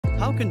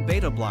How can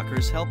beta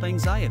blockers help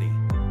anxiety?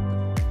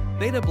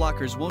 Beta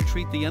blockers won't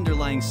treat the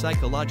underlying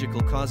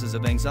psychological causes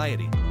of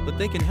anxiety, but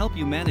they can help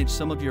you manage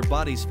some of your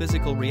body's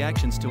physical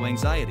reactions to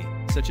anxiety,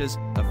 such as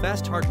a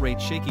fast heart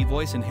rate, shaky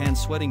voice, and hand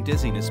sweating,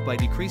 dizziness. By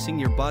decreasing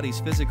your body's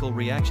physical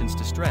reactions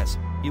to stress,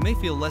 you may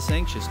feel less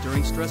anxious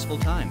during stressful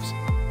times.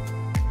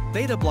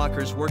 Beta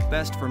blockers work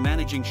best for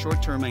managing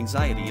short-term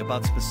anxiety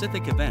about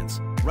specific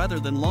events, rather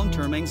than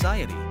long-term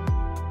anxiety.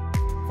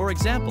 For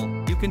example,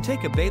 you can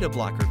take a beta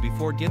blocker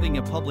before giving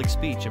a public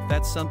speech if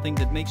that's something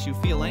that makes you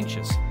feel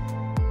anxious.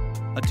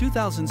 A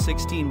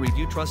 2016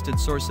 reviewTrusted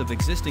source of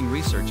existing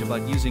research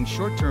about using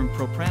short-term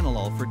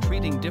propranolol for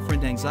treating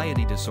different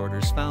anxiety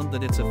disorders found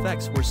that its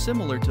effects were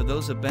similar to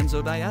those of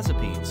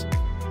benzodiazepines.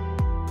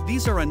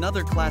 These are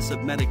another class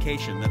of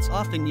medication that's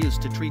often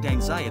used to treat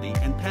anxiety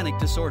and panic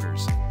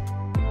disorders.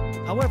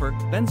 However,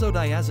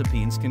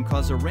 benzodiazepines can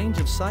cause a range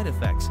of side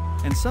effects,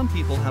 and some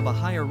people have a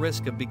higher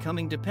risk of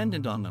becoming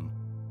dependent on them.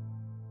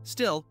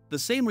 Still, the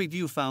same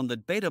review found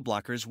that beta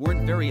blockers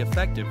weren't very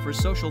effective for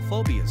social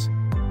phobias.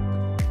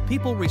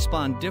 People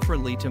respond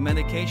differently to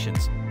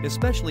medications,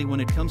 especially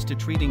when it comes to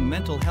treating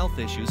mental health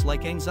issues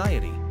like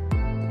anxiety.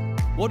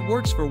 What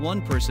works for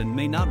one person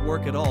may not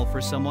work at all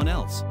for someone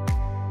else.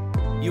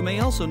 You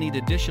may also need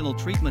additional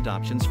treatment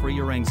options for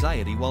your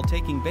anxiety while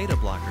taking beta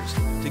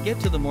blockers, to get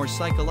to the more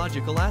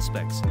psychological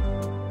aspects.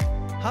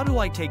 How do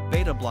I take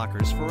beta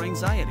blockers for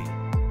anxiety?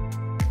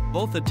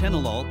 Both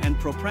atenolol and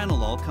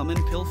propranolol come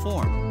in pill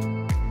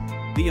form.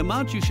 The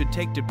amount you should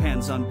take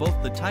depends on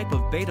both the type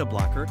of beta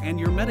blocker and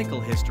your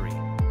medical history.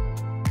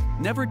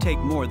 Never take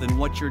more than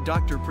what your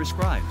doctor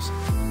prescribes.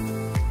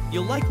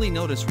 You'll likely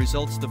notice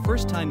results the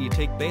first time you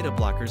take beta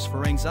blockers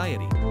for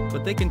anxiety,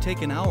 but they can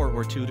take an hour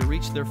or two to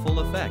reach their full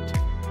effect.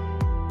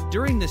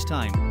 During this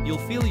time, you'll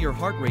feel your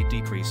heart rate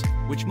decrease,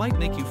 which might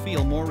make you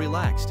feel more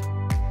relaxed.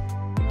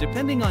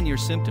 Depending on your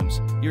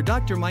symptoms, your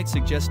doctor might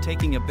suggest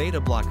taking a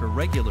beta blocker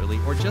regularly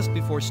or just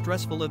before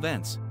stressful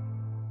events.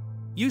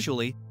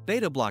 Usually,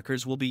 beta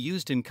blockers will be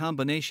used in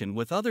combination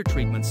with other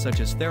treatments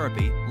such as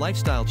therapy,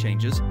 lifestyle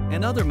changes,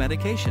 and other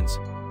medications.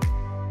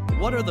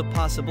 What are the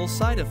possible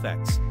side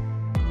effects?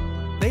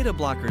 Beta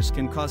blockers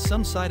can cause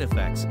some side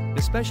effects,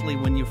 especially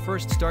when you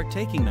first start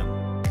taking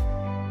them.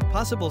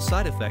 Possible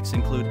side effects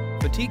include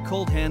fatigue,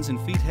 cold hands and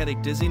feet,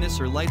 headache, dizziness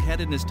or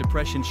lightheadedness,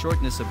 depression,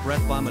 shortness of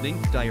breath,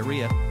 vomiting,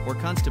 diarrhea, or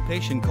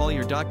constipation. Call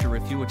your doctor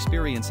if you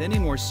experience any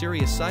more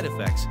serious side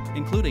effects,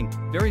 including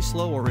very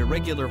slow or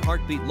irregular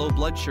heartbeat, low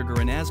blood sugar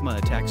and asthma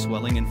attacks,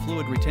 swelling and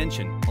fluid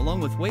retention,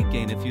 along with weight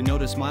gain. If you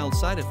notice mild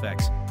side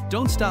effects,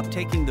 don't stop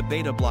taking the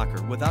beta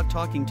blocker without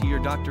talking to your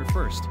doctor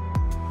first.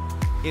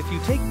 If you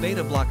take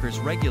beta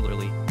blockers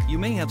regularly, you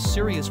may have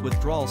serious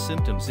withdrawal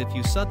symptoms if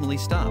you suddenly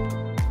stop.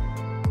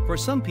 For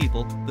some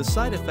people, the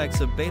side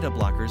effects of beta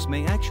blockers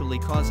may actually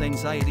cause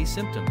anxiety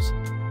symptoms.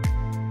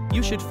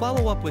 You should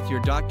follow up with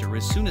your doctor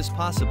as soon as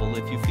possible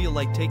if you feel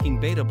like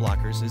taking beta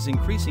blockers is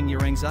increasing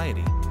your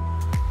anxiety.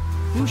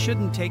 Who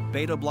shouldn't take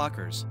beta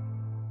blockers?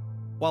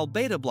 While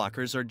beta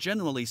blockers are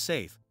generally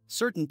safe,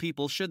 certain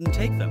people shouldn't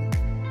take them.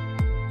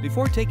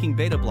 Before taking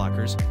beta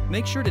blockers,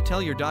 make sure to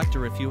tell your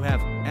doctor if you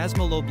have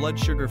asthma, low blood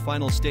sugar,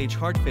 final stage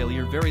heart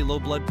failure, very low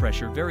blood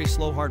pressure, very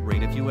slow heart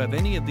rate. If you have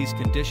any of these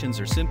conditions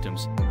or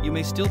symptoms, you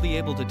may still be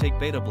able to take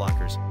beta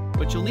blockers,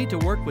 but you'll need to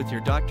work with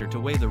your doctor to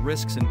weigh the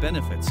risks and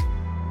benefits.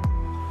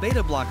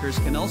 Beta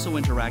blockers can also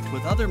interact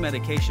with other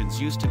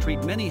medications used to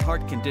treat many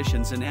heart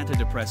conditions and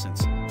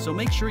antidepressants, so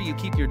make sure you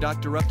keep your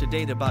doctor up to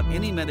date about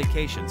any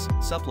medications,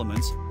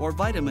 supplements, or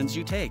vitamins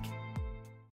you take.